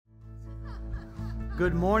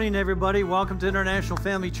Good morning, everybody. Welcome to International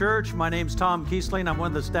Family Church. My name's Tom Kiessling. I'm one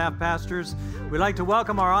of the staff pastors. We'd like to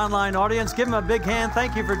welcome our online audience. Give them a big hand.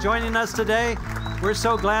 Thank you for joining us today. We're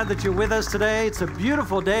so glad that you're with us today. It's a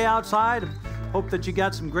beautiful day outside. Hope that you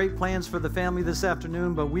got some great plans for the family this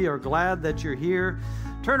afternoon, but we are glad that you're here.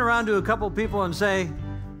 Turn around to a couple people and say,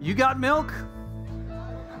 "You got milk?"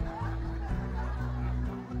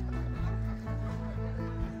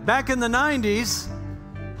 Back in the 90s,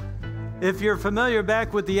 if you're familiar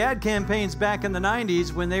back with the ad campaigns back in the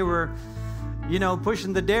 90s when they were,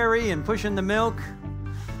 pushing the dairy and pushing the milk,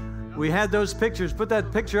 we had those pictures. Put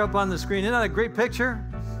that picture up on the screen. Isn't that a great picture?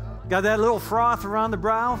 Got that little froth around the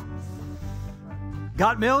brow?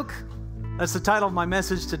 Got milk? That's the title of my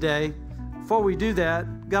message today. Before we do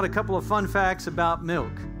that, got a couple of fun facts about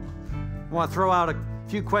milk. I want to throw out a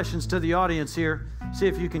few questions to the audience here, see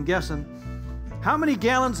if you can guess them. How many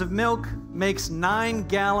gallons of milk makes 9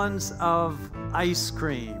 gallons of ice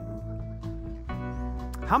cream?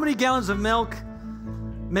 How many gallons of milk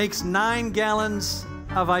makes 9 gallons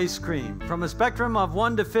of ice cream? From a spectrum of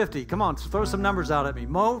 1 to 50. Come on, throw some numbers out at me.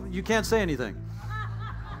 Mo, you can't say anything.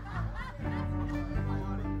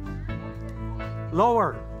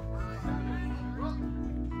 Lower.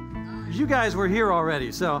 You guys were here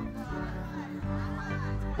already, so.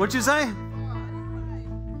 What'd you say?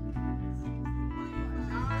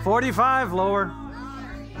 45, lower.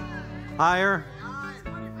 Higher.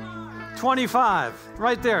 25,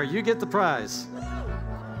 right there, you get the prize.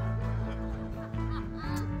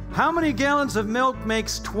 How many gallons of milk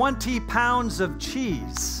makes 20 pounds of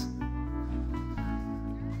cheese?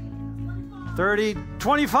 30,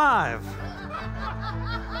 25.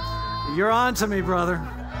 You're on to me, brother.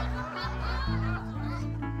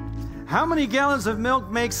 How many gallons of milk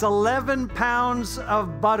makes 11 pounds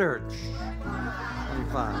of butter?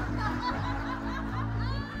 25.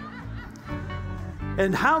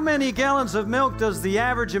 And how many gallons of milk does the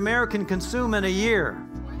average American consume in a year?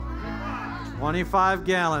 25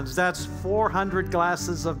 gallons. That's 400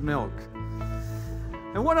 glasses of milk.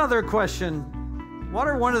 And one other question. What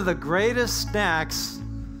are one of the greatest snacks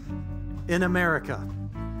in America?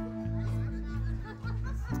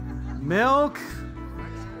 Milk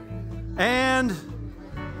and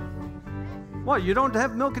what? You don't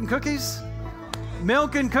have milk and cookies?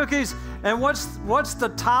 Milk and cookies. And what's the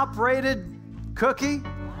top-rated cookie?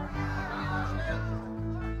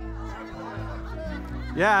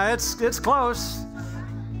 Yeah, it's close.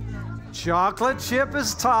 Chocolate chip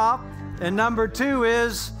is top, and number 2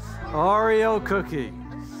 is Oreo cookie.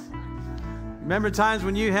 Remember times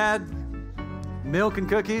when you had milk and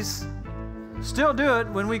cookies? Still do it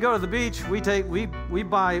when we go to the beach. We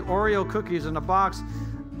buy Oreo cookies in a box.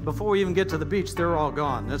 Before we even get to the beach, they're all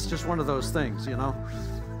gone. That's just one of those things,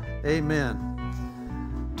 Amen.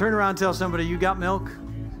 Turn around and tell somebody, you got milk?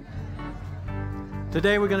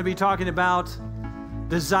 Today we're going to be talking about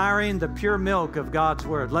desiring the pure milk of God's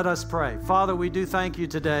Word. Let us pray. Father, we do thank you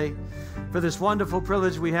today for this wonderful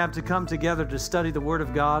privilege we have to come together to study the Word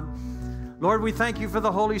of God. Lord, we thank you for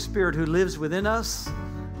the Holy Spirit who lives within us.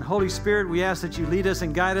 Holy Spirit, we ask that you lead us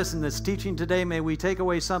and guide us in this teaching today. May we take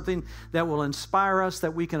away something that will inspire us,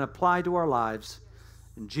 that we can apply to our lives.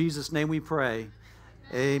 In Jesus' name we pray.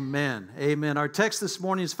 Amen. Amen. Our text this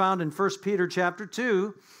morning is found in 1 Peter chapter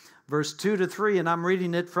 2, verse 2 to 3, and I'm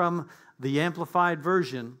reading it from the Amplified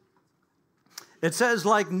Version. It says,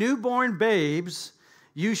 like newborn babes,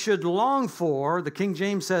 you should long for, the King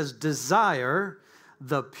James says, desire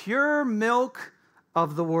the pure milk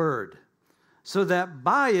of the Word, so that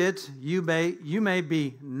by it you may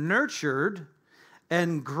be nurtured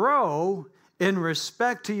and grow in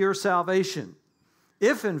respect to your salvation,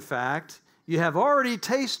 if in fact you have already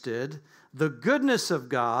tasted the goodness of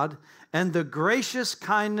God and the gracious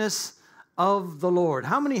kindness of the Lord.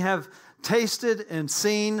 How many have tasted and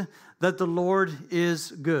seen that the Lord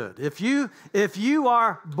is good? If you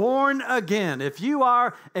are born again, if you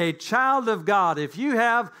are a child of God, if you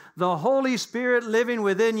have the Holy Spirit living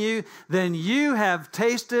within you, then you have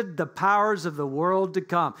tasted the powers of the world to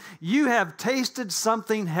come. You have tasted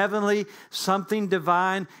something heavenly, something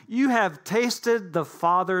divine. You have tasted the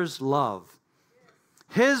Father's love.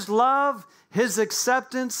 His love, His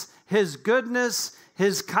acceptance, His goodness,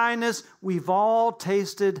 His kindness. We've all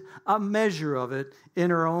tasted a measure of it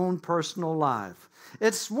in our own personal life.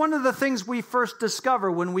 It's one of the things we first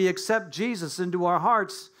discover when we accept Jesus into our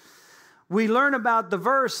hearts. We learn about the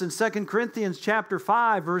verse in 2 Corinthians chapter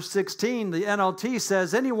 5, verse 16. The NLT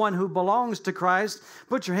says, anyone who belongs to Christ,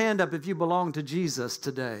 put your hand up if you belong to Jesus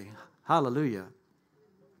today. Hallelujah.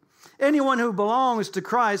 Anyone who belongs to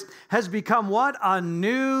Christ has become what? A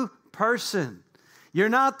new person. You're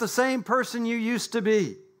not the same person you used to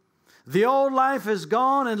be. The old life is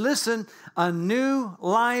gone, and listen, a new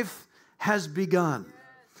life has begun.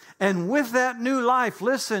 And with that new life,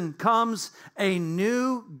 listen, comes a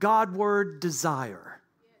new Godward desire.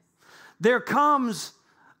 There comes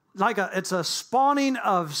it's a spawning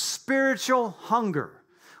of spiritual hunger.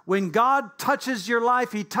 When God touches your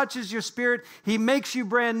life, He touches your spirit, He makes you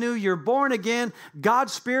brand new, you're born again,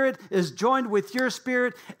 God's Spirit is joined with your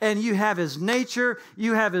spirit, and you have His nature,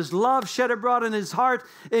 you have His love shed abroad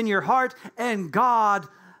in your heart, and God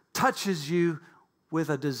touches you with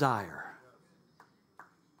a desire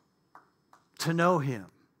to know Him.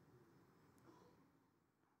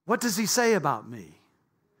 What does He say about me?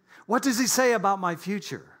 What does He say about my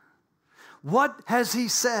future? What has He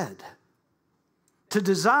said? To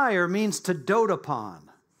desire means to dote upon,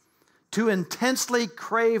 to intensely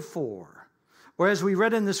crave for, or as we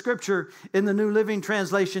read in the scripture in the New Living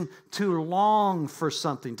Translation, to long for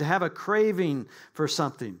something, to have a craving for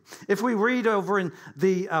something. If we read over in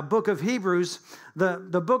the book of Hebrews, the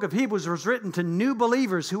book of Hebrews was written to new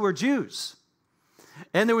believers who were Jews.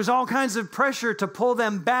 And there was all kinds of pressure to pull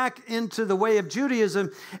them back into the way of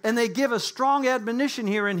Judaism. And they give a strong admonition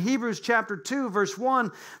here in Hebrews chapter 2, verse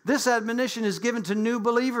 1. This admonition is given to new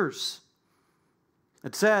believers.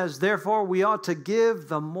 It says, therefore, we ought to give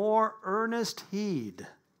the more earnest heed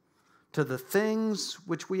to the things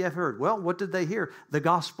which we have heard. Well, what did they hear? The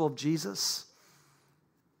gospel of Jesus.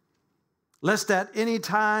 Lest at any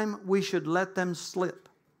time we should let them slip.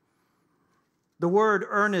 The word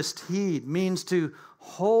earnest heed means to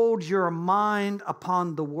hold your mind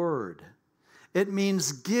upon the Word. It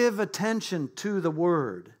means give attention to the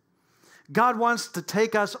Word. God wants to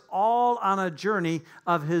take us all on a journey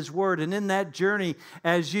of His Word. And in that journey,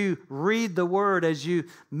 as you read the Word, as you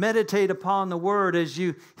meditate upon the Word, as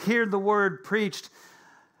you hear the Word preached,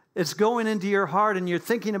 it's going into your heart and you're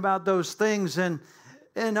thinking about those things. And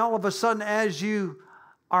all of a sudden, as you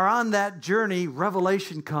are on that journey,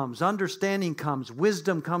 revelation comes, understanding comes,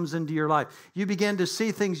 wisdom comes into your life. You begin to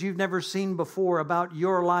see things you've never seen before about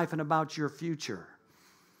your life and about your future.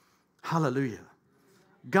 Hallelujah.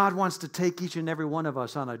 God wants to take each and every one of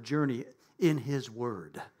us on a journey in His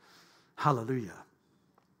Word. Hallelujah.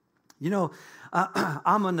 You know,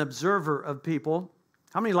 I'm an observer of people.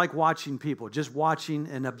 How many like watching people? Just watching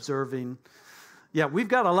and observing. Yeah, we've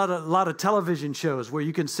got a lot of television shows where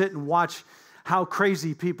you can sit and watch how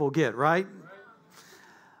crazy people get, right?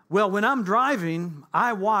 Well, when I'm driving,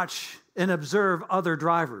 I watch and observe other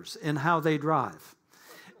drivers and how they drive.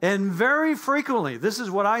 And very frequently, this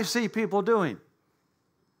is what I see people doing.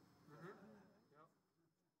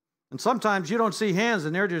 And sometimes you don't see hands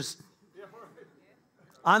and they're just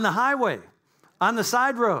on the highway, on the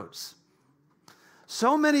side roads.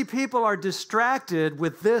 So many people are distracted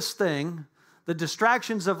with this thing, the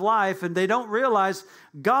distractions of life, and they don't realize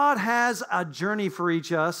God has a journey for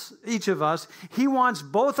each of us. He wants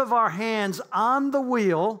both of our hands on the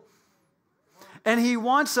wheel, and He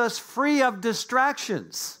wants us free of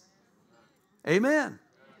distractions. Amen.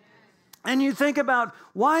 And you think about,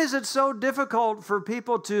 why is it so difficult for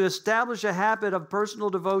people to establish a habit of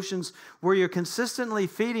personal devotions where you're consistently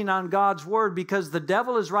feeding on God's Word? Because the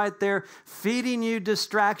devil is right there feeding you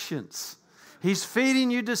distractions. He's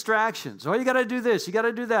feeding you distractions. Oh, you got to do this. You got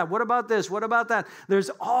to do that. What about this? What about that?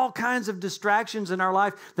 There's all kinds of distractions in our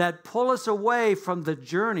life that pull us away from the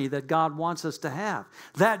journey that God wants us to have.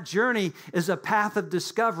 That journey is a path of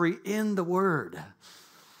discovery in the Word.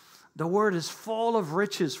 The Word is full of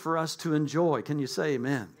riches for us to enjoy. Can you say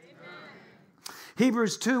amen? Amen.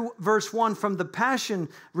 Hebrews 2, verse 1 from the Passion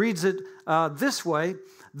reads it this way.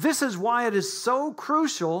 This is why it is so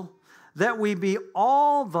crucial that we be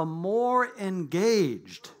all the more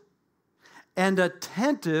engaged and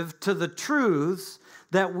attentive to the truths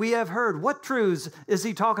that we have heard. What truths is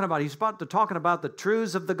he talking about? He's talking about the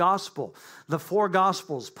truths of the gospel, the four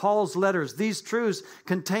gospels, Paul's letters. These truths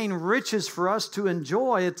contain riches for us to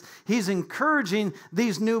enjoy. He's encouraging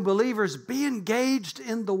these new believers, be engaged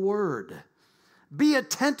in the Word. Be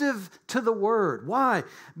attentive to the Word. Why?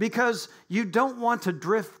 Because you don't want to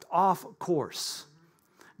drift off course.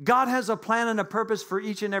 God has a plan and a purpose for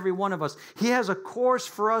each and every one of us. He has a course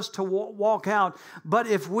for us to walk out. But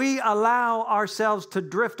if we allow ourselves to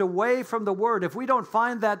drift away from the Word, if we don't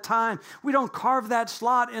find that time, we don't carve that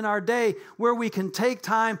slot in our day where we can take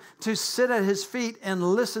time to sit at His feet and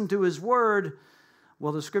listen to His Word,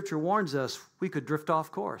 well, the Scripture warns us we could drift off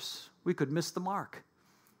course. We could miss the mark.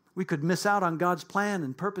 We could miss out on God's plan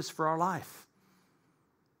and purpose for our life.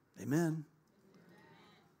 Amen.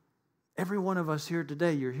 Every one of us here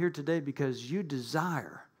today, you're here today because you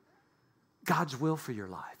desire God's will for your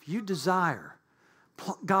life. You desire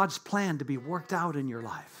God's plan to be worked out in your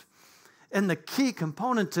life. And the key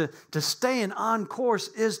component to staying on course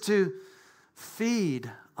is to feed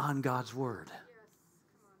on God's Word.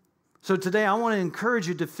 So today I want to encourage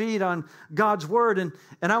you to feed on God's Word, and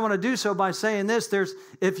I want to do so by saying this.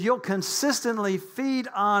 If you'll consistently feed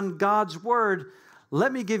on God's Word,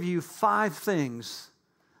 let me give you 5 things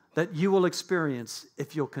that you will experience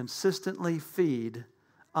if you'll consistently feed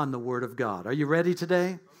on the Word of God. Are you ready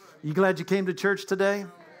today? You glad you came to church today?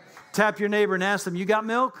 Tap your neighbor and ask them, you got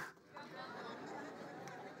milk?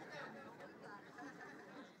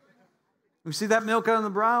 We see that milk on the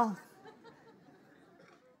brow?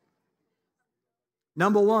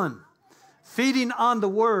 Number 1, feeding on the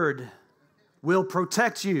Word will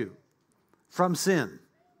protect you from sin.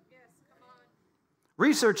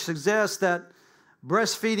 Research suggests that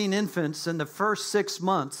breastfeeding infants in the first 6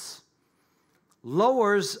 months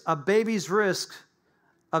lowers a baby's risk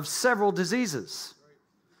of several diseases.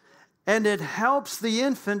 And it helps the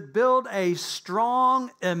infant build a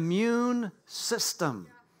strong immune system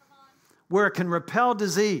where it can repel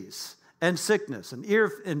disease and sickness and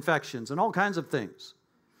ear infections and all kinds of things.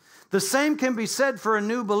 The same can be said for a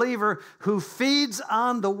new believer who feeds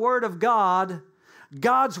on the Word of God.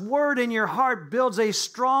 God's Word in your heart builds a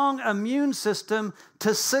strong immune system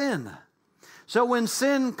to sin. So when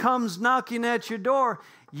sin comes knocking at your door,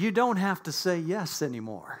 you don't have to say yes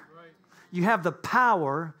anymore. You have the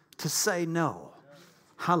power to say no.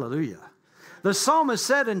 Hallelujah. The psalmist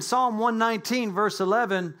said in Psalm 119, verse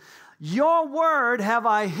 11, your word have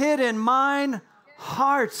I hid in mine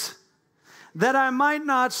heart, that I might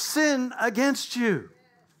not sin against you.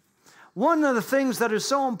 One of the things that is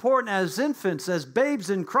so important as infants, as babes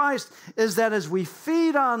in Christ, is that as we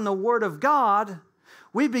feed on the Word of God,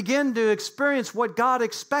 we begin to experience what God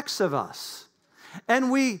expects of us.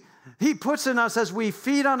 And He puts in us, as we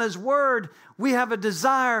feed on His Word, we have a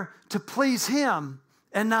desire to please Him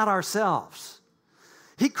and not ourselves.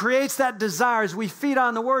 He creates that desire as we feed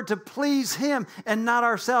on the Word to please Him and not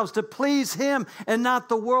ourselves, to please Him and not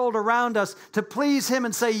the world around us, to please Him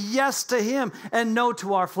and say yes to Him and no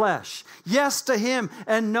to our flesh, yes to Him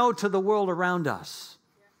and no to the world around us.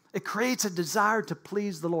 It creates a desire to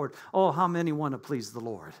please the Lord. Oh, how many want to please the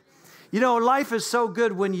Lord? You know, life is so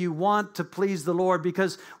good when you want to please the Lord,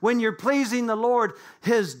 because when you're pleasing the Lord,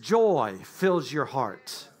 His joy fills your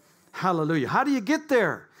heart. Hallelujah. How do you get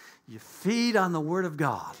there? You feed on the Word of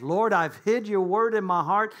God. Lord, I've hid your Word in my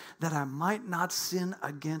heart that I might not sin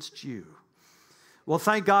against you. Well,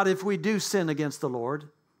 thank God if we do sin against the Lord,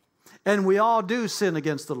 and we all do sin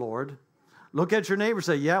against the Lord. Look at your neighbor and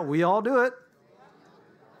say, yeah, we all do it.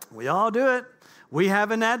 We all do it. We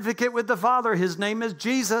have an advocate with the Father. His name is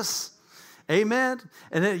Jesus. Amen.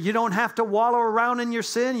 And you don't have to wallow around in your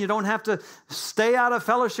sin. You don't have to stay out of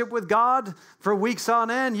fellowship with God for weeks on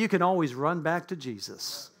end. You can always run back to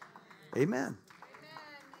Jesus. Amen.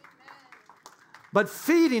 But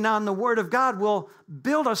feeding on the Word of God will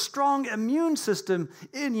build a strong immune system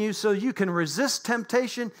in you so you can resist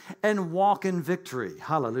temptation and walk in victory.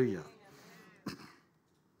 Hallelujah.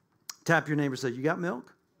 Tap your neighbor and say, you got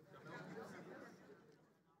milk?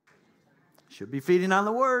 Should be feeding on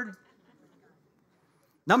the Word.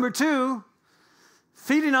 Number 2,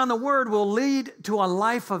 feeding on the Word will lead to a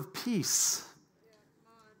life of peace.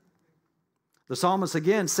 The psalmist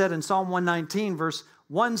again said in Psalm 119, verse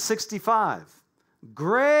 165,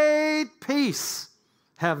 great peace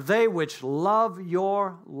have they which love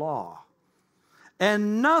your law.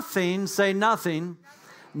 And nothing, say nothing,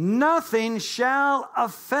 nothing shall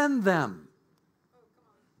offend them.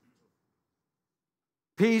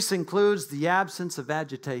 Peace includes the absence of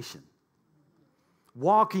agitation.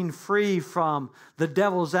 Walking free from the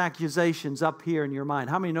devil's accusations up here in your mind.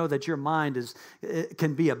 How many know that your mind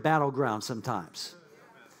can be a battleground sometimes?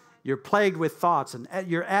 You're plagued with thoughts, and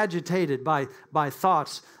you're agitated by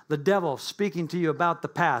thoughts. The devil speaking to you about the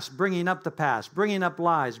past, bringing up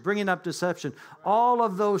lies, bringing up deception, all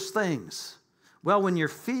of those things. Well, when you're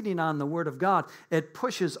feeding on the Word of God, it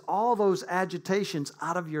pushes all those agitations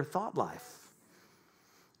out of your thought life.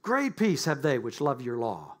 Great peace have they which love your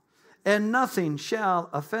law, and nothing shall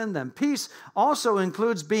offend them. Peace also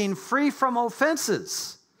includes being free from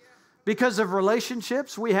offenses because of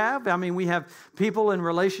relationships we have. I mean, we have people in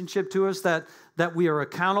relationship to us that we are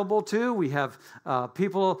accountable to. We have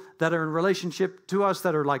people that are in relationship to us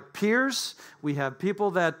that are like peers. We have people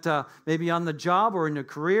that maybe on the job or in a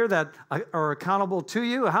career that are accountable to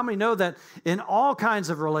you. How many know that in all kinds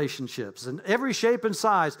of relationships, in every shape and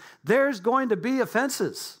size, there's going to be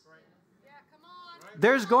offenses?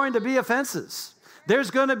 There's going to be offenses. There's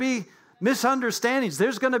going to be misunderstandings.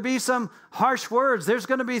 There's going to be some harsh words. There's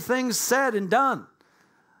going to be things said and done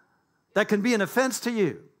that can be an offense to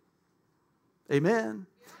you. Amen.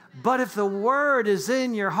 But if the word is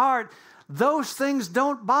in your heart, those things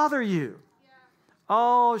don't bother you.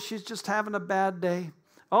 Oh, she's just having a bad day.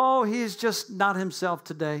 Oh, he's just not himself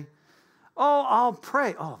today. Oh, I'll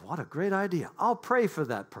pray. Oh, what a great idea. I'll pray for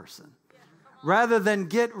that person. Rather than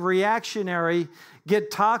get reactionary,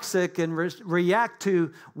 get toxic, and react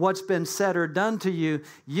to what's been said or done to you,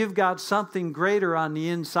 you've got something greater on the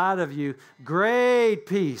inside of you. Great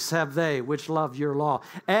peace have they which love your law.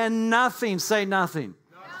 And nothing, say nothing.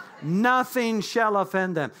 Nothing shall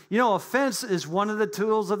offend them. You know, offense is one of the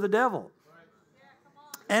tools of the devil.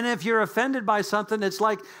 And if you're offended by something, it's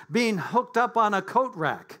like being hooked up on a coat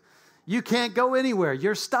rack. You can't go anywhere.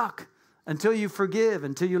 You're stuck until you forgive,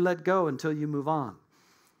 until you let go, until you move on.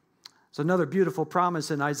 It's another beautiful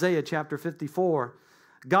promise in Isaiah chapter 54.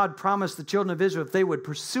 God promised the children of Israel if they would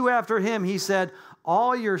pursue after him, he said,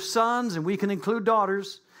 all your sons, and we can include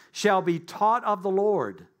daughters, shall be taught of the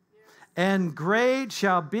Lord, and great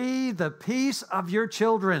shall be the peace of your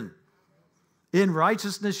children. In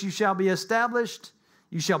righteousness you shall be established.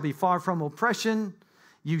 You shall be far from oppression.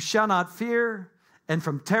 You shall not fear, and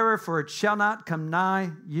from terror, for it shall not come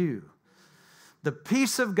nigh you. The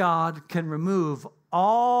peace of God can remove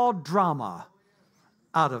all drama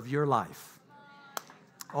out of your life.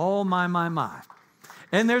 Oh, my, my, my.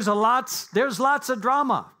 And there's lots of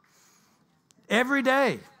drama every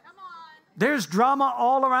day. There's drama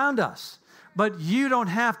all around us. But you don't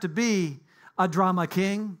have to be a drama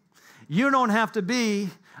king. You don't have to be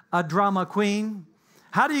a drama queen.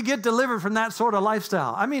 How do you get delivered from that sort of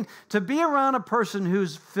lifestyle? I mean, to be around a person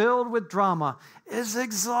who's filled with drama is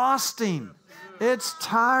exhausting. It's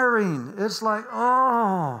tiring. It's like,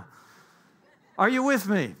 oh. Are you with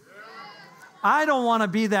me? I don't want to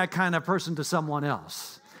be that kind of person to someone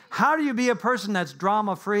else. How do you be a person that's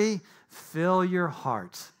drama-free? Fill your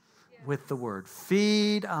heart with the Word.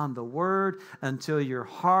 Feed on the Word until your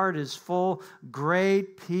heart is full.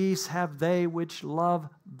 Great peace have they which love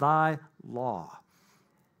thy law.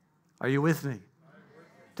 Are you with me?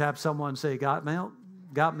 Tap someone and say, got milk?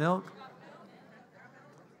 Got milk?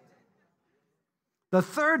 The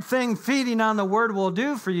third thing feeding on the Word will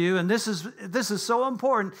do for you, and this is so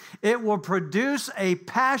important, it will produce a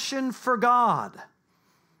passion for God.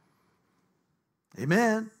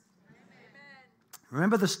 Amen.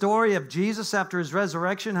 Remember the story of Jesus after his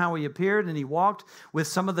resurrection, how he appeared and he walked with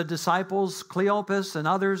some of the disciples, Cleopas and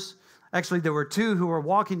others. Actually, there were two who were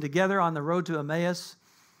walking together on the road to Emmaus.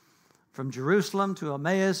 From Jerusalem to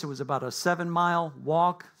Emmaus, it was about a 7-mile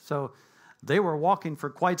walk. So they were walking for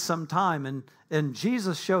quite some time. And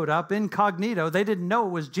Jesus showed up incognito. They didn't know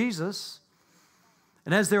it was Jesus.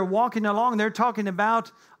 And as they're walking along, they're talking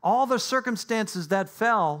about all the circumstances that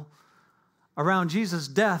fell around Jesus'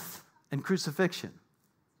 death and crucifixion.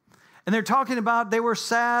 And they're talking about they were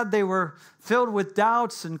sad, they were filled with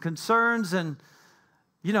doubts and concerns. And,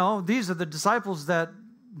 you know, these are the disciples that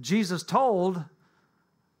Jesus told,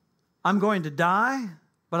 I'm going to die,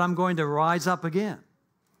 but I'm going to rise up again.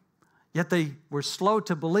 Yet they were slow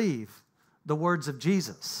to believe the words of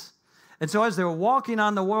Jesus. And so as they were walking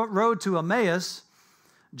on the road to Emmaus,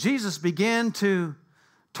 Jesus began to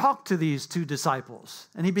talk to these two disciples.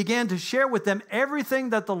 And he began to share with them everything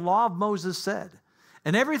that the law of Moses said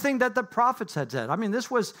and everything that the prophets had said. I mean, this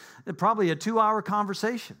was probably a 2-hour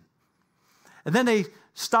conversation. And then they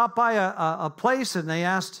stopped by a place and they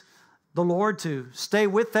asked the Lord to stay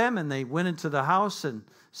with them, and they went into the house and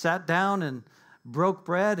sat down and broke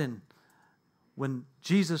bread. And when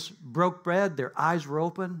Jesus broke bread, their eyes were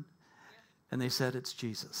open, and they said, it's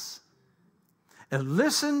Jesus. And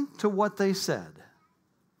listen to what they said.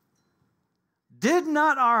 Did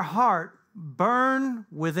not our heart burn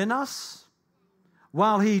within us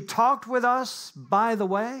while he talked with us by the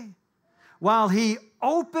way, while he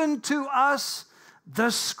opened to us the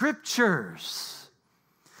Scriptures?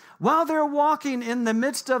 While they're walking in the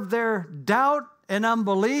midst of their doubt and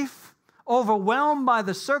unbelief, overwhelmed by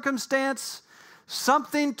the circumstance,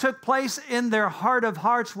 something took place in their heart of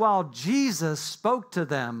hearts while Jesus spoke to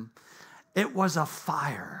them. It was a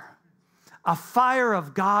fire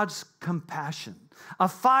of God's compassion, a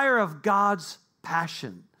fire of God's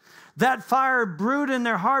passion. That fire brewed in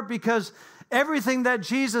their heart because everything that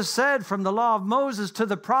Jesus said from the law of Moses to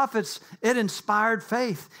the prophets, it inspired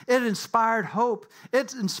faith. It inspired hope.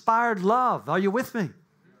 It inspired love. Are you with me?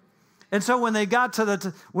 And so when they got to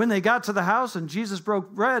the house and Jesus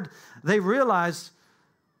broke bread, they realized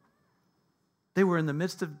they were in the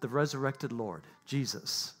midst of the resurrected Lord,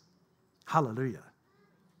 Jesus. Hallelujah.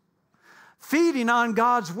 Feeding on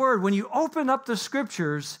God's word, when you open up the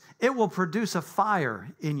Scriptures, it will produce a fire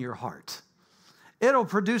in your heart. It'll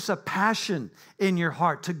produce a passion in your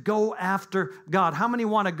heart to go after God. How many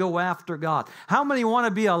want to go after God? How many want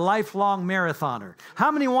to be a lifelong marathoner?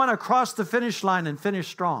 How many want to cross the finish line and finish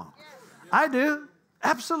strong? I do.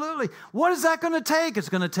 Absolutely. What is that going to take? It's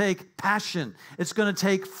going to take passion. It's going to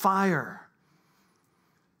take fire.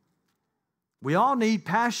 We all need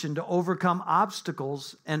passion to overcome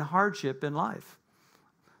obstacles and hardship in life.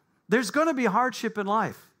 There's going to be hardship in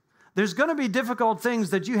life. There's going to be difficult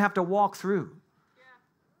things that you have to walk through.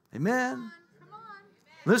 Amen. Come on.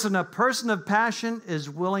 Listen, a person of passion is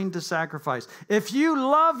willing to sacrifice. If you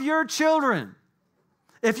love your children,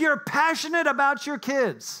 if you're passionate about your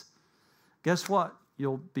kids, guess what?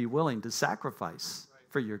 You'll be willing to sacrifice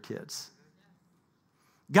for your kids.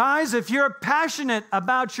 Guys, if you're passionate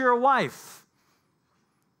about your wife,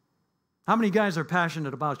 how many guys are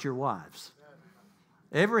passionate about your wives?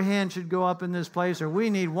 Every hand should go up in this place, or we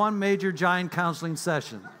need one major giant counseling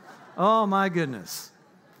session. Oh, my goodness.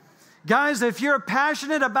 Guys, if you're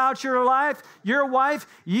passionate about your wife,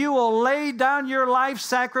 you will lay down your life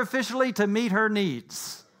sacrificially to meet her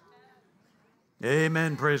needs.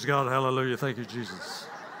 Amen. Praise God. Hallelujah. Thank you, Jesus.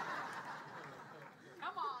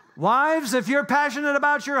 Wives, if you're passionate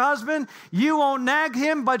about your husband, you won't nag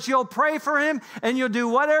him, but you'll pray for him, and you'll do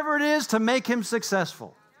whatever it is to make him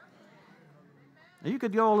successful. You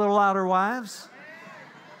could go a little louder, wives.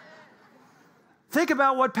 Think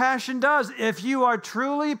about what passion does. If you are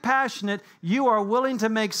truly passionate, you are willing to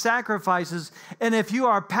make sacrifices. And if you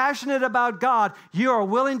are passionate about God, you are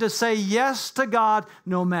willing to say yes to God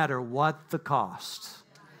no matter what the cost.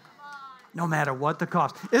 No matter what the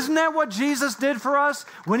cost. Isn't that what Jesus did for us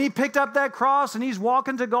when he picked up that cross and he's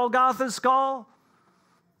walking to Golgotha's skull?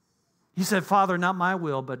 He said, Father, not my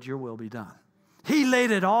will, but your will be done. He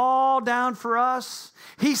laid it all down for us.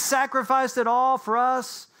 He sacrificed it all for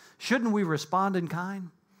us. Shouldn't we respond in kind?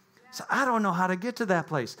 So I don't know how to get to that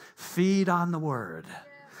place. Feed on the Word.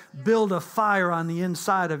 Build a fire on the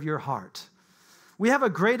inside of your heart. We have a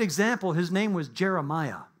great example. His name was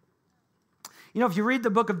Jeremiah. You know, if you read the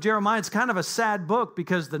book of Jeremiah, it's kind of a sad book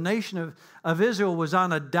because the nation of Israel was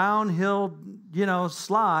on a downhill,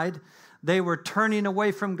 slide. They were turning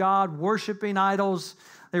away from God, worshiping idols.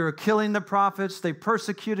 They were killing the prophets. They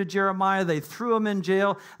persecuted Jeremiah. They threw him in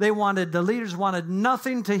jail. The leaders wanted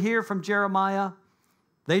nothing to hear from Jeremiah.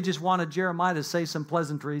 They just wanted Jeremiah to say some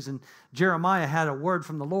pleasantries. And Jeremiah had a word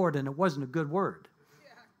from the Lord, and it wasn't a good word.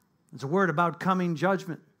 It's a word about coming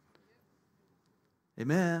judgment.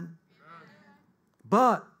 Amen.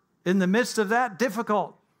 But in the midst of that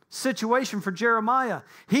difficult situation for Jeremiah,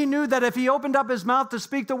 he knew that if he opened up his mouth to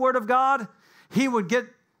speak the word of God, he would get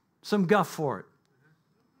some guff for it.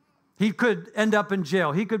 He could end up in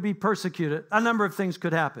jail. He could be persecuted. A number of things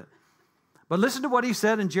could happen. But listen to what he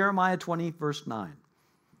said in Jeremiah 20, verse 9.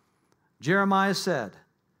 Jeremiah said,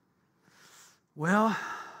 well,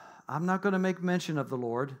 I'm not going to make mention of the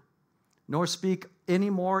Lord, nor speak any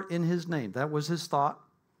more in his name. That was his thought.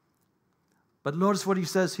 But notice what he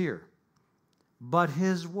says here. But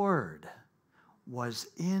his word was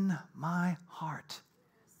in my heart.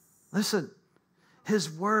 Listen.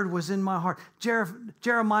 His word was in my heart.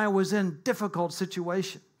 Jeremiah was in a difficult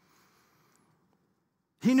situation.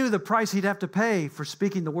 He knew the price he'd have to pay for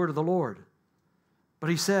speaking the word of the Lord.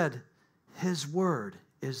 But he said, his word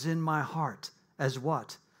is in my heart as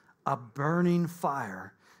what? A burning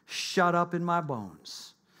fire shut up in my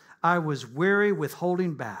bones. I was weary with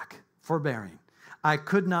holding back, forbearing. I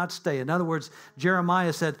could not stay. In other words,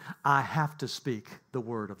 Jeremiah said, I have to speak the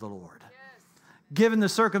word of the Lord. Given the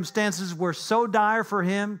circumstances were so dire for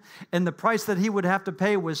him and the price that he would have to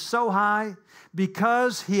pay was so high,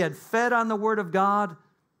 because he had fed on the word of God,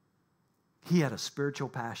 he had a spiritual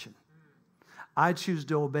passion. I choose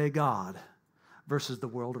to obey God versus the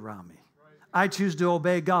world around me. I choose to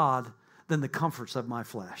obey God than the comforts of my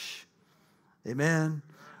flesh. Amen.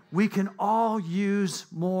 We can all use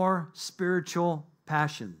more spiritual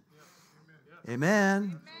passion.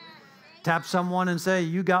 Amen. Tap someone and say,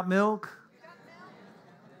 you got milk?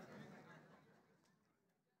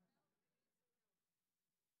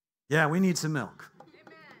 Yeah, we need some milk.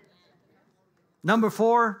 Amen. Number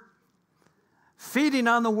 4, feeding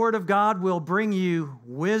on the Word of God will bring you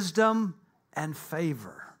wisdom and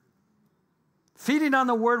favor. Feeding on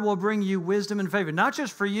the Word will bring you wisdom and favor, not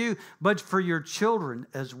just for you, but for your children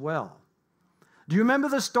as well. Do you remember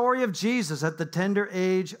the story of Jesus at the tender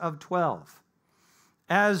age of 12?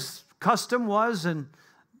 As custom was in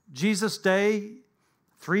Jesus' day,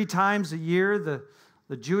 3 times a year, the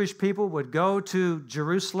Jewish people would go to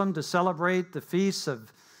Jerusalem to celebrate the feasts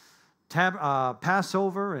of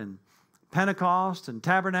Passover and Pentecost and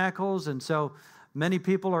Tabernacles. And so Many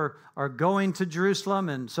people are going to Jerusalem,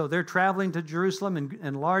 and so they're traveling to Jerusalem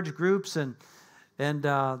in large groups, and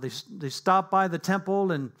they stop by the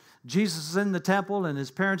temple, and Jesus is in the temple, and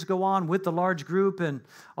his parents go on with the large group, and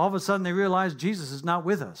all of a sudden they realize Jesus is not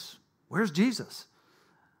with us. Where's Jesus?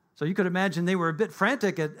 So you could imagine they were a bit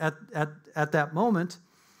frantic at that moment.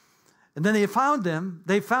 And then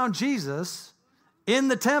they found Jesus in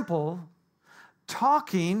the temple,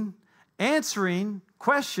 talking, answering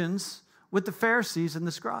questions with the Pharisees and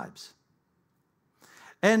the scribes.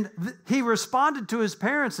 And he responded to his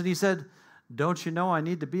parents and he said, "Don't you know I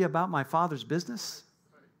need to be about my Father's business?"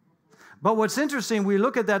 But what's interesting, we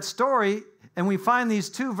look at that story and we find these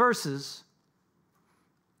two verses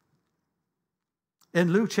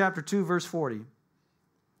in Luke chapter 2, verse 40.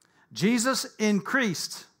 Jesus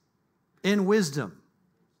increased in wisdom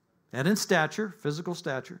and in stature, physical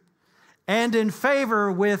stature, and in favor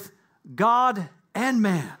with God and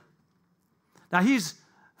man. Now, he's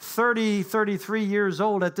 33 years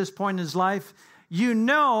old at this point in his life. You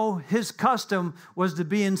know his custom was to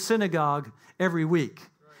be in synagogue every week.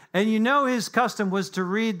 And you know his custom was to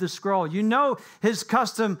read the scroll. You know his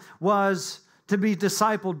custom was to be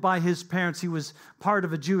discipled by his parents. He was part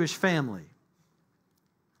of a Jewish family.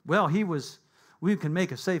 Well, we can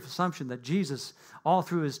make a safe assumption that Jesus, all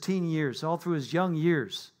through his teen years, all through his young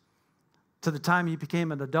years, to the time he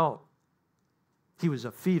became an adult, he was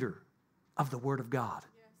a feeder of the Word of God.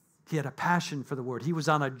 Yes. He had a passion for the Word. He was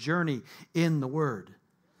on a journey in the Word.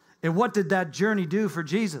 And what did that journey do for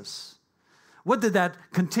Jesus? What did that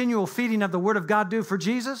continual feeding of the Word of God do for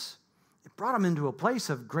Jesus? It brought him into a place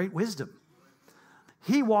of great wisdom.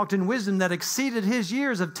 He walked in wisdom that exceeded his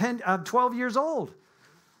years of 12 years old.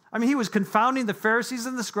 I mean, he was confounding the Pharisees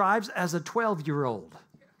and the scribes as a 12-year-old.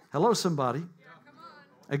 Hello, somebody.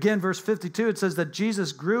 Again, verse 52, it says that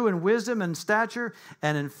Jesus grew in wisdom and stature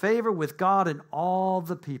and in favor with God and all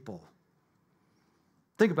the people.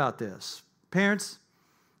 Think about this. Parents,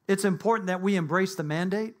 it's important that we embrace the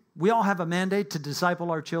mandate. We all have a mandate to disciple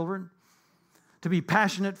our children, to be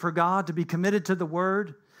passionate for God, to be committed to the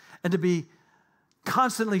Word, and to be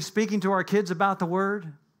constantly speaking to our kids about the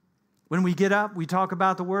Word. When we get up, we talk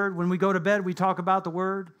about the Word. When we go to bed, we talk about the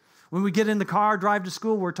Word. When we get in the car, drive to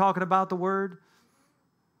school, we're talking about the Word.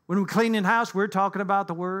 When we clean in house, we're talking about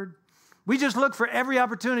the Word. We just look for every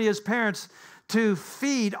opportunity as parents to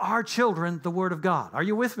feed our children the Word of God. Are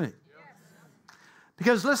you with me? Yes.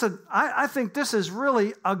 Because listen, I think this is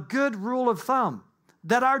really a good rule of thumb,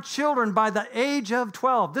 that our children by the age of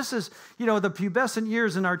 12, this is, the pubescent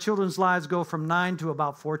years in our children's lives go from 9 to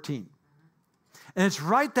about 14. And it's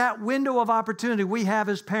right that window of opportunity we have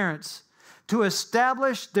as parents to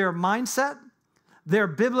establish their mindset, their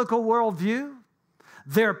biblical worldview,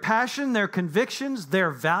 their passion, their convictions, their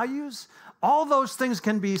values. All those things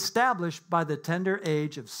can be established by the tender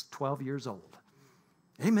age of 12 years old.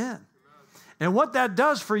 Amen. And what that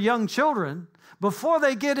does for young children, before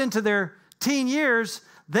they get into their teen years,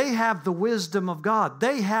 they have the wisdom of God.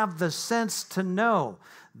 They have the sense to know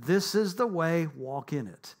this is the way, walk in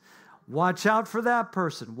it. Watch out for that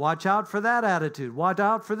person. Watch out for that attitude. Watch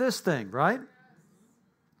out for this thing, right?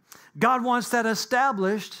 God wants that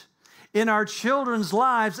established in our children's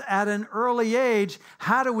lives at an early age.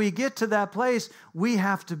 How do we get to that place? We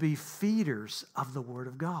have to be feeders of the Word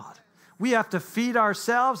of God. We have to feed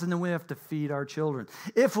ourselves, and then we have to feed our children.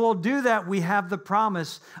 If we'll do that, we have the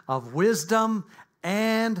promise of wisdom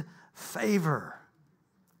and favor.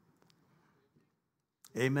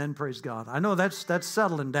 Amen. Praise God. I know that's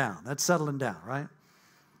settling down. That's settling down, right?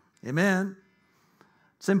 Amen.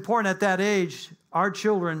 It's important at that age, our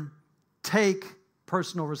children take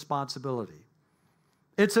personal responsibility.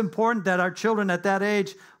 It's important that our children at that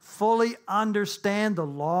age fully understand the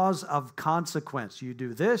laws of consequence. You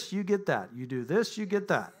do this, you get that. You do this, you get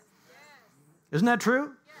that. Isn't that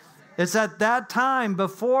true? It's at that time,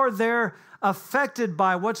 before they're affected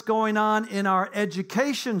by what's going on in our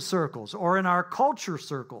education circles or in our culture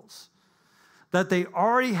circles, that they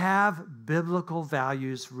already have biblical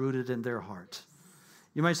values rooted in their heart.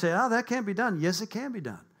 You might say, oh, that can't be done. Yes, it can be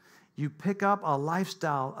done. You pick up a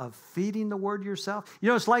lifestyle of feeding the Word yourself.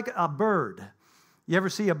 It's like a bird. You ever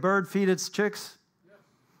see a bird feed its chicks?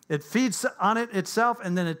 It feeds on it itself,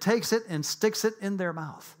 and then it takes it and sticks it in their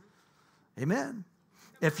mouth. Amen.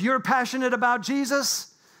 If you're passionate about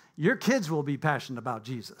Jesus, your kids will be passionate about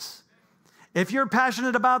Jesus. If you're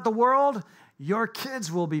passionate about the world, your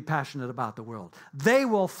kids will be passionate about the world. They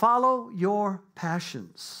will follow your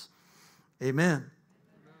passions. Amen.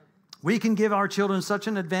 We can give our children such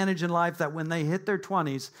an advantage in life that when they hit their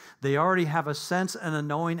 20s, they already have a sense and a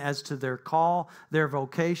knowing as to their call, their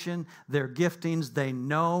vocation, their giftings. They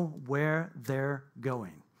know where they're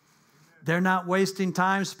going. They're not wasting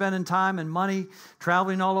time, spending time and money,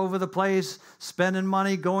 traveling all over the place, spending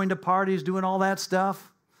money, going to parties, doing all that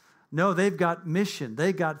stuff. No, they've got mission.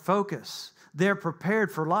 They've got focus. They're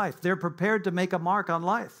prepared for life. They're prepared to make a mark on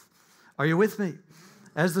life. Are you with me?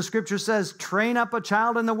 As the scripture says, train up a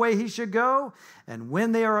child in the way he should go, and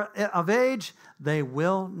when they are of age, they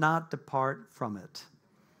will not depart from it.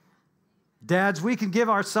 Dads, we can give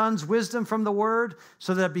our sons wisdom from the word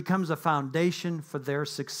so that it becomes a foundation for their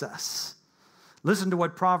success. Listen to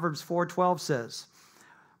what Proverbs 4:12 says.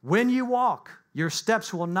 When you walk, your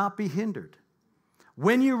steps will not be hindered.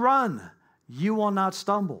 When you run, you will not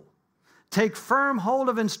stumble. Take firm hold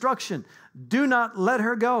of instruction. Do not let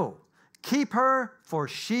her go. Keep her, for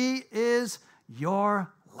she is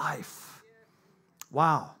your life.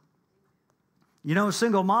 Wow. You know,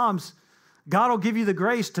 single moms, God will give you the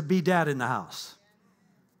grace to be dad in the house.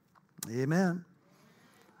 Amen.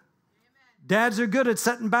 Dads are good at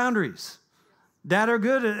setting boundaries. Dads are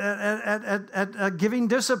good at giving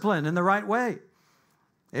discipline in the right way.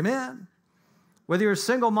 Amen. Whether you're a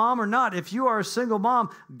single mom or not, if you are a single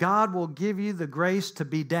mom, God will give you the grace to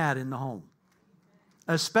be dad in the home.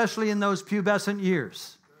 Especially in those pubescent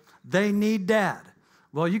years. They need dad.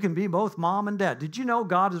 Well, you can be both mom and dad. Did you know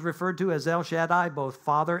God is referred to as El Shaddai, both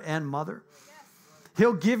father and mother?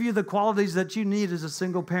 He'll give you the qualities that you need as a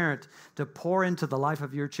single parent to pour into the life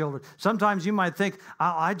of your children. Sometimes you might think,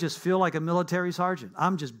 I just feel like a military sergeant.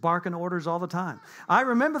 I'm just barking orders all the time. I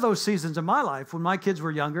remember those seasons in my life when my kids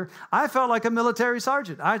were younger. I felt like a military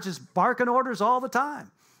sergeant. I was just barking orders all the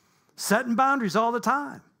time, setting boundaries all the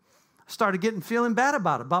time. Started feeling bad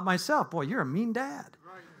about myself. Boy, you're a mean dad.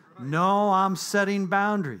 Right. No, I'm setting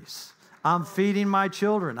boundaries. I'm feeding my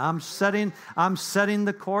children. I'm setting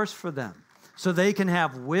the course for them so they can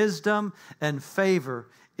have wisdom and favor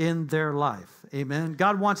in their life. Amen.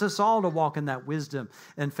 God wants us all to walk in that wisdom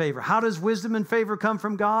and favor. How does wisdom and favor come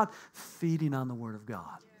from God? Feeding on the Word of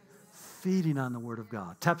God. Yes. Feeding on the Word of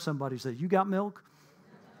God. Tap somebody and say, you got milk?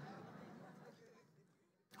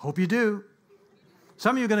 Hope you do.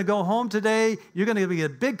 Some of you are going to go home today, you're going to get a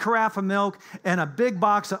big carafe of milk and a big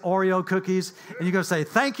box of Oreo cookies, and you're going to say,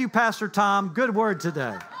 thank you, Pastor Tom, good word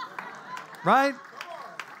today. Right?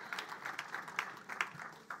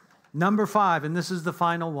 Number 5, and this is the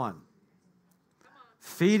final one.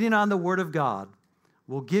 Feeding on the Word of God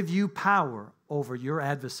will give you power over your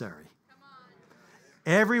adversary.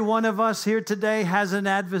 Every one of us here today has an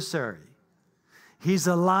adversary. He's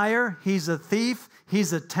a liar, he's a thief,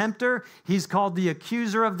 he's a tempter. He's called the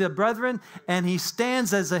accuser of the brethren, and he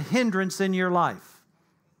stands as a hindrance in your life.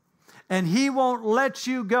 And he won't let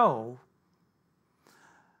you go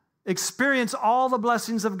experience all the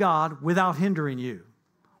blessings of God without hindering you,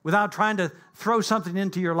 without trying to throw something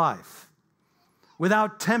into your life,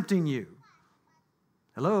 without tempting you.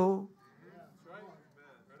 Hello?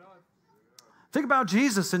 Think about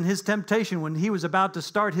Jesus and his temptation when he was about to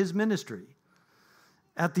start his ministry.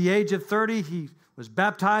 At the age of 30, he was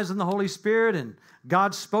baptized in the Holy Spirit, and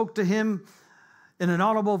God spoke to him in an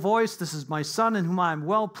audible voice, this is my son in whom I am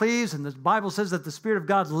well pleased. And the Bible says that the Spirit of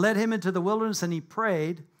God led him into the wilderness, and he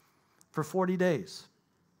prayed for 40 days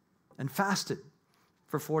and fasted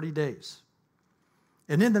for 40 days.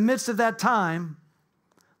 And in the midst of that time,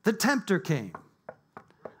 the tempter came,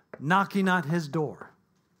 knocking at his door.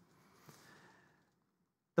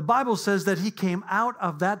 The Bible says that he came out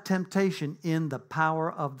of that temptation in the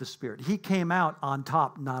power of the Spirit. He came out on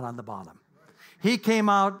top, not on the bottom. He came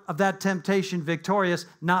out of that temptation victorious,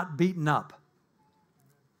 not beaten up.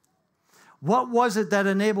 What was it that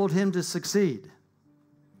enabled him to succeed?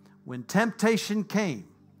 When temptation came,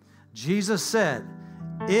 Jesus said,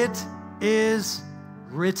 "It is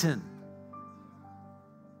written.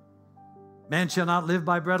 Man shall not live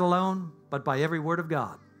by bread alone, but by every word of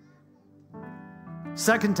God."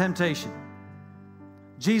 Second temptation,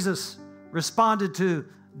 Jesus responded to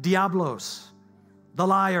Diablos, the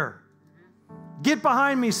liar. "Get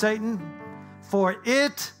behind me, Satan, for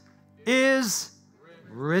it is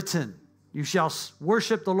written, you shall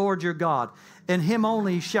worship the Lord your God, and him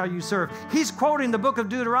only shall you serve." He's quoting the book of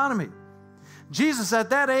Deuteronomy. Jesus at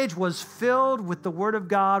that age was filled with the Word of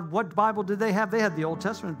God. What Bible did they have? They had the Old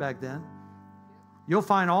Testament back then. You'll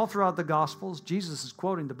find all throughout the Gospels, Jesus is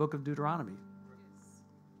quoting the book of Deuteronomy.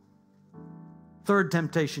 Third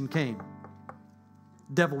temptation came.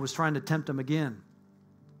 The devil was trying to tempt him again.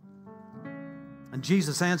 And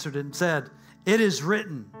Jesus answered and said, "It is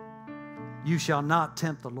written, you shall not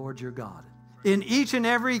tempt the Lord your God." in each and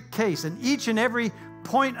every case, in each and every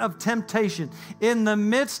point of temptation, in the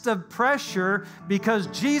midst of pressure, because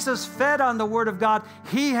Jesus fed on the Word of God,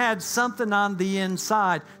 He had something on the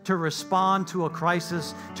inside to respond to a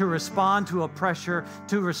crisis, to respond to a pressure,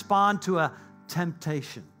 to respond to a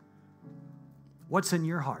temptation. What's in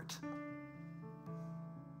your heart?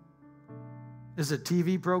 Is it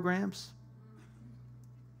TV programs?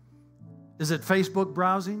 Is it Facebook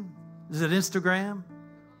browsing? Is it Instagram?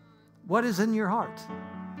 What is in your heart?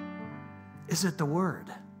 Is it the Word?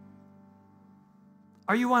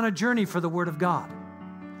 Are you on a journey for the Word of God?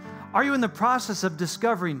 Are you in the process of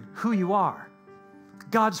discovering who you are?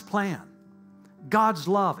 God's plan, God's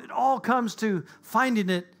love. It all comes to finding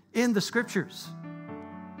it in the Scriptures.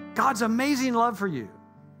 God's amazing love for you.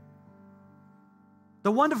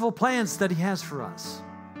 The wonderful plans that He has for us.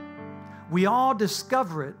 We all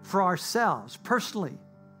discover it for ourselves personally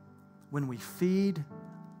when we feed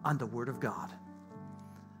on the Word of God.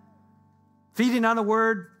 Feeding on the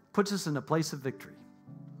Word puts us in a place of victory.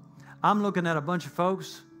 I'm looking at a bunch of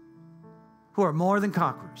folks who are more than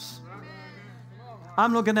conquerors.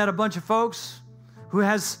 I'm looking at a bunch of folks who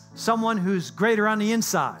has someone who's greater on the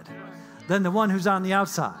inside than the one who's on the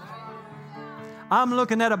outside. I'm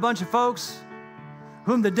looking at a bunch of folks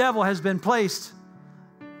whom the devil has been placed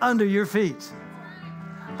under your feet.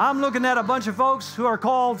 I'm looking at a bunch of folks who are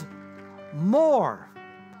called more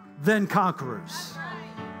than conquerors.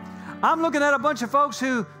 I'm looking at a bunch of folks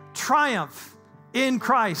who triumph in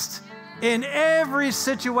Christ in every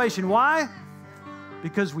situation. Why?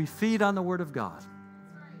 Because we feed on the Word of God.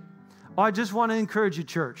 Oh, I just want to encourage you,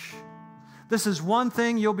 church. This is one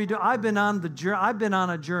thing you'll be doing. I've been on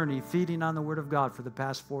a journey feeding on the Word of God for the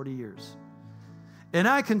past 40 years. And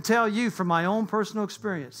I can tell you from my own personal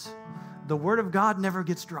experience, the Word of God never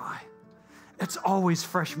gets dry. It's always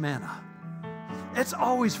fresh manna. It's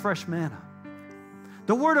always fresh manna.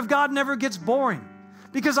 The Word of God never gets boring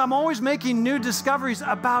because I'm always making new discoveries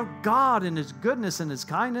about God and His goodness and His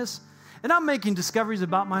kindness. And I'm making discoveries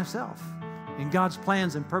about myself and God's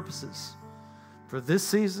plans and purposes for this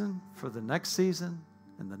season, for the next season,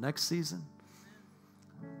 and the next season.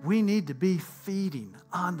 We need to be feeding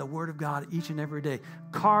on the Word of God each and every day.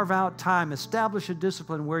 Carve out time. Establish a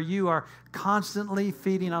discipline where you are constantly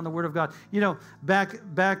feeding on the Word of God. You know, back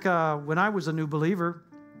when I was a new believer,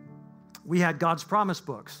 we had God's promise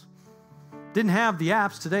books. Didn't have the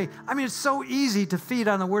apps today. I mean, it's so easy to feed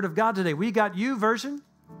on the Word of God today. We got YouVersion.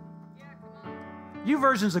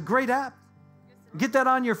 YouVersion's a great app. Get that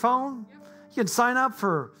on your phone. You can sign up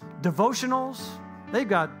for devotionals. They've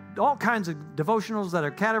got all kinds of devotionals that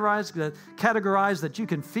are categorized that you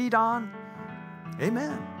can feed on.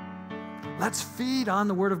 Amen. Let's feed on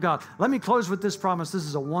the Word of God. Let me close with this promise. This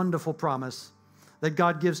is a wonderful promise that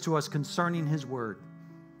God gives to us concerning His Word.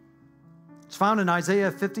 It's found in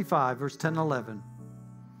Isaiah 55, verse 10 and 11.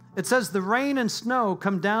 It says, "The rain and snow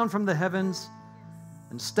come down from the heavens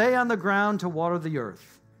and stay on the ground to water the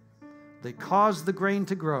earth. They cause the grain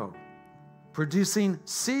to grow, producing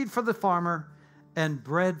seed for the farmer and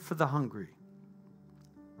bread for the hungry."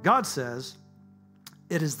 God says,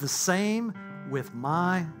 it is the same with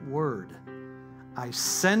my Word. I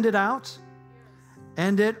send it out,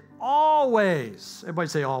 and it always, everybody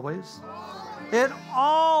say always. It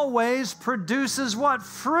always produces what?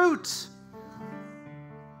 Fruit.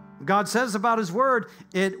 God says about His Word,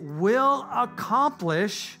 it will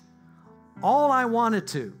accomplish all I want it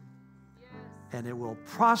to. And it will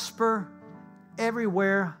prosper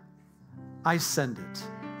everywhere I send it.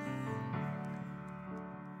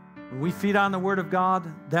 When we feed on the Word of God,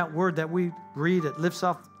 that Word that we read, it lifts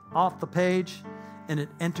off the page and it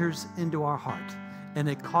enters into our heart. And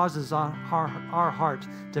it causes our heart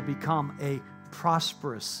to become a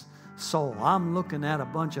prosperous soul. I'm looking at a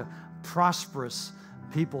bunch of prosperous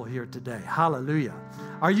people here today. Hallelujah.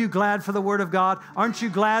 Are you glad for the Word of God? Aren't you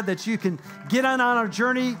glad that you can get on a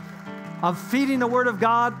journey of feeding the Word of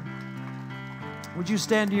God? Would you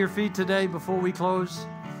stand to your feet today before we close?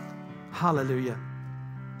 Hallelujah.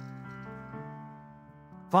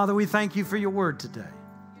 Father, we thank you for your Word today.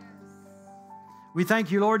 We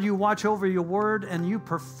thank you, Lord, you watch over your Word and you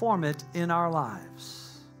perform it in our lives.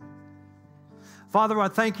 Father, I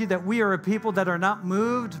thank you that we are a people that are not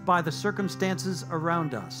moved by the circumstances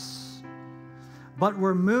around us, but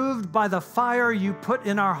we're moved by the fire you put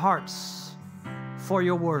in our hearts for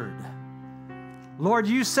your Word. Lord,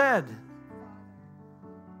 you said,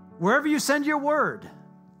 wherever you send your Word,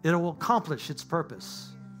 it will accomplish its purpose.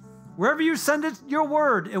 Wherever you send your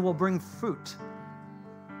Word, it will bring fruit.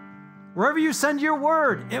 Wherever you send your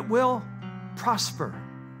Word, it will prosper.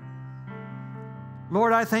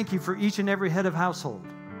 Lord, I thank you for each and every head of household.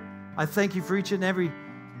 I thank you for each and every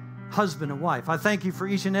husband and wife. I thank you for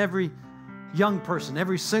each and every young person,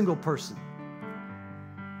 every single person.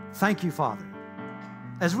 Thank you, Father.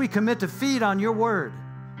 As we commit to feed on your word,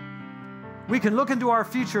 we can look into our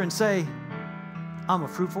future and say, I'm a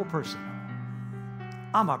fruitful person.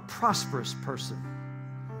 I'm a prosperous person.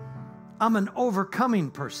 I'm an overcoming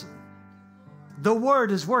person. The word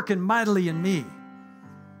is working mightily in me.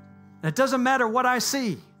 And it doesn't matter what I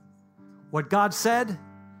see. What God said,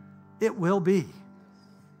 it will be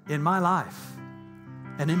in my life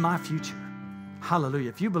and in my future. Hallelujah.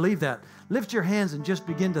 If you believe that, lift your hands and just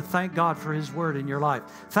begin to thank God for his word in your life.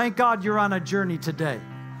 Thank God you're on a journey today,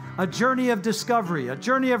 a journey of discovery, a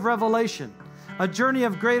journey of revelation, a journey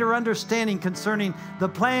of greater understanding concerning the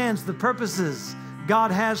plans, the purposes God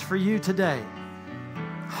has for you today.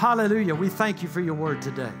 Hallelujah. We thank you for your word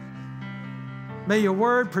today. May your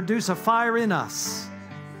word produce a fire in us,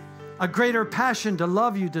 a greater passion to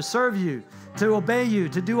love you, to serve you, to obey you,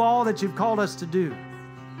 to do all that you've called us to do.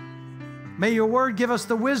 May your word give us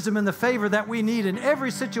the wisdom and the favor that we need in every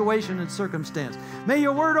situation and circumstance. May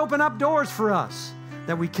your word open up doors for us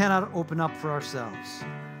that we cannot open up for ourselves.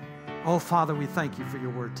 Oh, Father, we thank you for your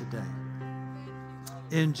word today.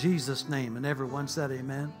 In Jesus' name. And everyone said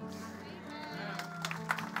amen.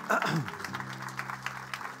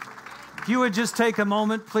 If you would just take a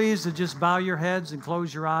moment, please, to just bow your heads and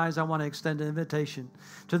close your eyes. I want to extend an invitation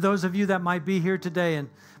to those of you that might be here today, and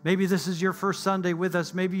maybe this is your first Sunday with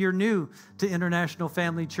us. Maybe you're new to International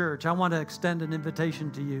Family Church. I want to extend an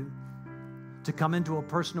invitation to you to come into a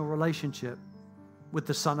personal relationship with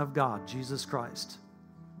the Son of God, Jesus Christ.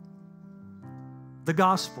 The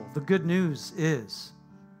gospel, the good news is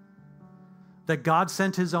that God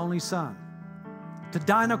sent his only Son to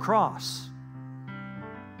die on a cross,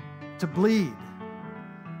 to bleed,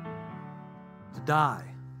 to die,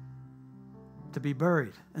 to be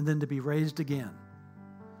buried, and then to be raised again,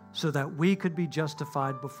 so that we could be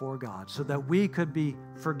justified before God, so that we could be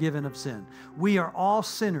forgiven of sin. We are all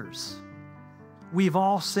sinners. We've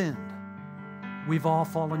all sinned. We've all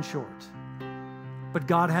fallen short. But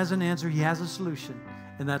God has an answer. He has a solution.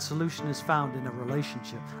 And that solution is found in a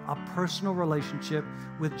relationship, a personal relationship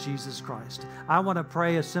with Jesus Christ. I want to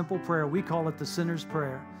pray a simple prayer. We call it the sinner's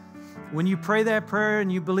prayer. When you pray that prayer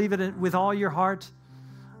and you believe it with all your heart,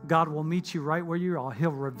 God will meet you right where you are.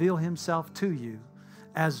 He'll reveal himself to you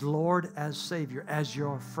as Lord, as Savior, as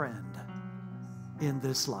your friend in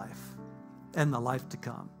this life and the life to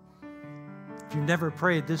come. If you've never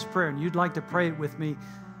prayed this prayer and you'd like to pray it with me,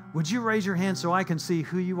 would you raise your hand so I can see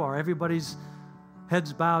who you are? Everybody's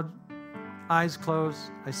heads bowed, eyes closed.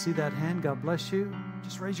 I see that hand. God bless you.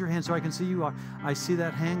 Just raise your hand so I can see you are. I see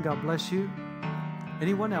that hand. God bless you.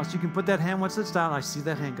 Anyone else? You can put that hand once it's down. I see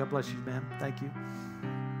that hand. God bless you, ma'am. Thank you.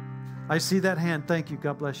 I see that hand. Thank you.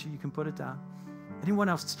 God bless you. You can put it down. Anyone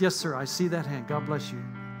else? Yes, sir. I see that hand. God bless you.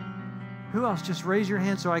 Who else? Just raise your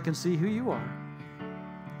hand so I can see who you are.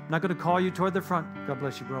 I'm not going to call you toward the front. God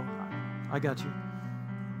bless you, bro. I got you.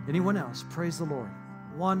 Anyone else? Praise the Lord.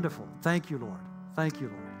 Wonderful. Thank you, Lord. Thank you,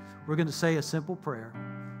 Lord. We're going to say a simple prayer.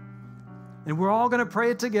 And we're all going to pray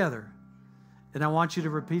it together. And I want you to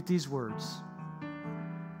repeat these words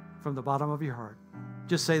from the bottom of your heart.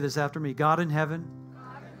 Just say this after me. God in heaven,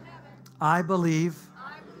 I believe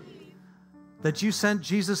that you sent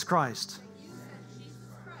Jesus Christ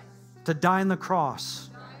to die on the cross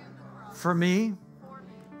for me,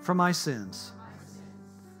 for my sins.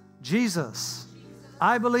 Jesus,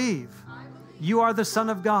 I believe you are the Son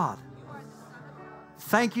of God.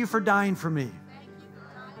 Thank you for dying for me.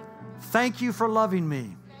 Thank you for loving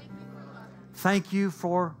me. Thank you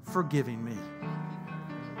for forgiving me.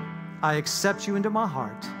 I accept you into my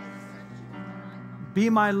heart. Be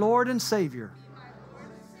my Lord and Savior.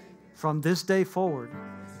 From this day forward,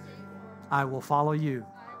 I will follow you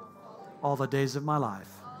all the days of my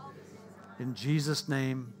life. In Jesus'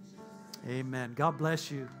 name, amen. God bless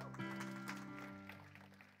you.